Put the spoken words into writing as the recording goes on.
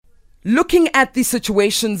Looking at the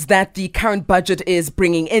situations that the current budget is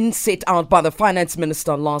bringing in, set out by the finance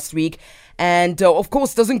minister last week, and of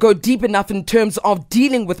course doesn't go deep enough in terms of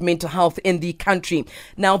dealing with mental health in the country.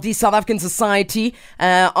 Now, the South African Society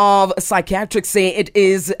of Psychiatrists say it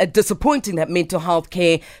is disappointing that mental health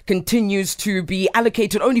care continues to be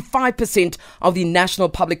allocated only 5% of the national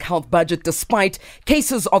public health budget, despite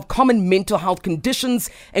cases of common mental health conditions,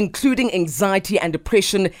 including anxiety and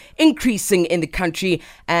depression, increasing in the country.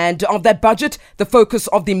 And of that budget, the focus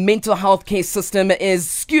of the mental health care system is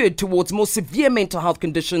skewed towards more severe mental health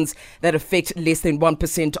conditions that affect less than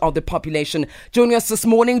 1% of the population. Joining us this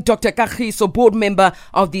morning, Dr Kagiso, board member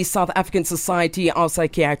of the South African Society of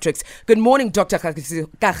Psychiatrists. Good morning, Dr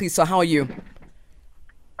Kagiso. How are you?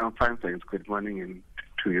 I'm fine, thanks. Good morning, and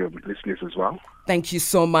to your listeners as well. Thank you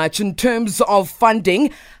so much. In terms of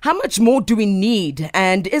funding, how much more do we need?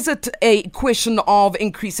 And is it a question of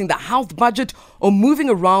increasing the health budget or moving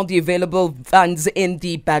around the available funds in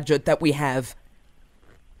the budget that we have?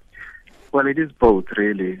 Well, it is both,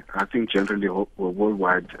 really. I think generally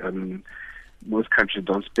worldwide, most countries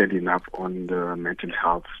don't spend enough on the mental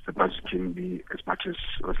health. The budget can be as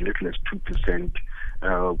little as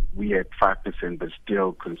 2%. We at 5%, but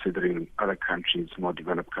still considering other countries, more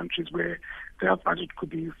developed countries, where their budget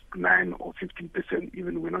could be 9 or 15%,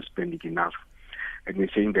 even we're not spending enough. And we're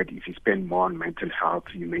saying that if you spend more on mental health,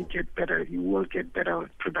 you will get better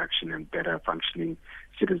production and better functioning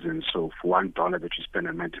citizens. So for $1 that you spend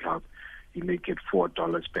on mental health, you may get $4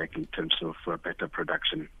 back in terms of better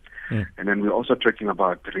production. And then we're also talking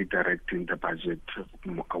about redirecting the budget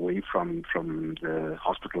away from the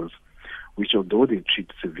hospitals, which although they treat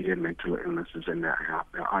severe mental illnesses and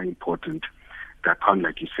are important, they account,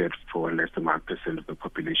 like you said, for less than 1% of the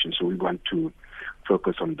population. So we want to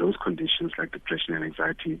focus on those conditions like depression and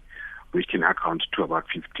anxiety, which can account to about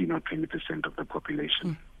 15 or 20% of the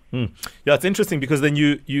population. Yeah, it's interesting because then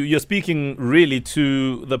you're speaking really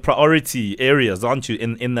to the priority areas, aren't you,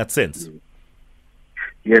 in that sense?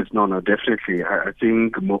 Yes, no, definitely. I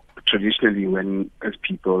think traditionally when, as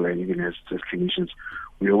people and even as clinicians,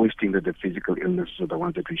 we always think that the physical illnesses are the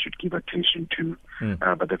ones that we should give attention to.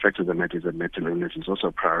 But the fact of the matter is that mental illness is also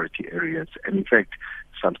a priority area. And in fact,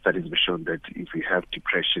 some studies have shown that if we have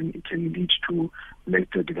depression, it can lead to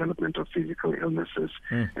later development of physical illnesses.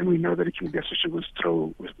 And we know that it can be associated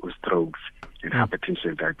with strokes and hypertension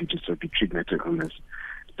and diabetes. So if you treat mental illness,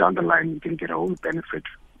 down the line, you can get a whole benefit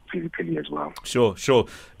physically as well. Sure.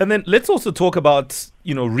 And then let's also talk about,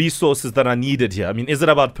 resources that are needed here. I mean, is it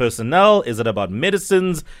about personnel? Is it about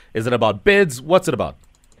medicines? Is it about beds? What's it about?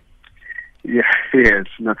 Yes.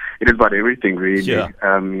 No, it is about everything, really. Yeah.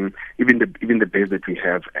 Even the beds that we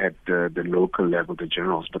have at the local level, the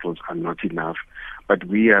general hospitals, are not enough. But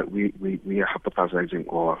we are hypothesizing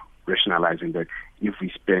or rationalizing that if we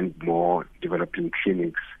spend more developing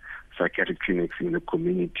clinics, psychiatric clinics in the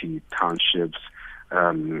community, townships,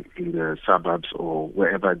 in the suburbs or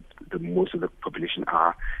wherever the most of the population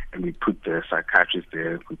are, and we put the psychiatrists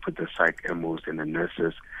there, we put the psych MOs and the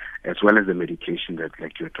nurses, as well as the medication that,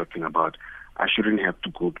 like you're talking about, I shouldn't have to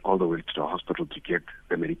go all the way to the hospital to get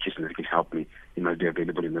the medication that can help me. They're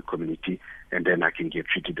available in the community, and then I can get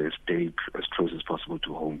treated as close as possible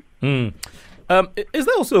to home. Is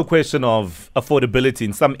there also a question of affordability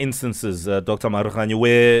in some instances, Dr. Maaroganye,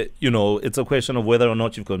 where, it's a question of whether or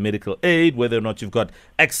not you've got medical aid, whether or not you've got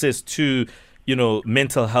access to,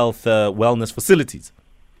 mental health wellness facilities?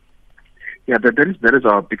 Yeah, that is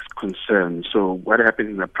our big concern. So what happens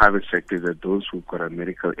in the private sector is that those who've got a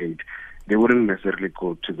medical aid, they wouldn't necessarily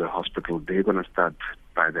go to the hospital. They're going to start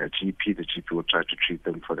by their GP. The GP will try to treat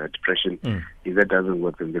them for their depression. If that doesn't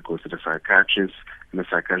work, then they go to the psychiatrist, and the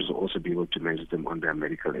psychiatrist will also be able to manage them on their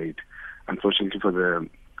medical aid. Unfortunately, for the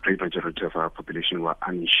great majority of our population who are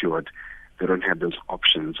uninsured, they don't have those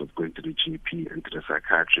options of going to the GP and to the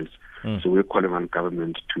psychiatrist. So we're calling on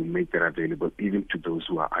government to make that available even to those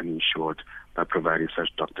who are uninsured by providing such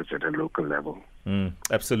doctors at a local level.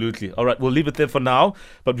 Absolutely. All right, we'll leave it there for now,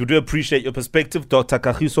 but we do appreciate your perspective. Dr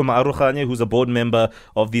Kagiso Maaroganye, who's a board member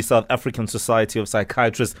of the South African Society of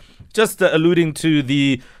Psychiatrists, just alluding to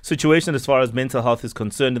the situation as far as mental health is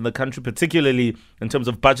concerned in the country, particularly in terms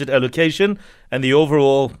of budget allocation and the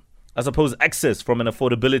overall, I suppose, access from an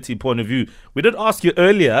affordability point of view. We did ask you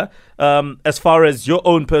earlier, as far as your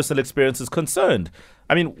own personal experience is concerned.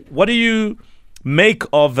 I mean, what do you make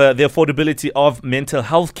of the affordability of mental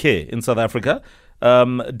health care in South Africa?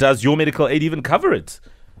 Does your medical aid even cover it?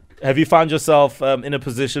 Have you found yourself in a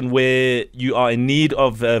position where you are in need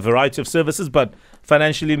of a variety of services, but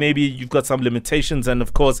financially maybe you've got some limitations, and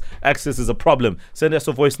of course access is a problem. Send us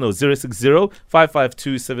a voice note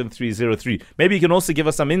 060-552-7303. Maybe you can also give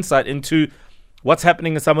us some insight into what's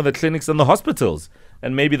happening in some of the clinics and the hospitals,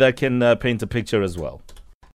 and maybe that can paint a picture as well.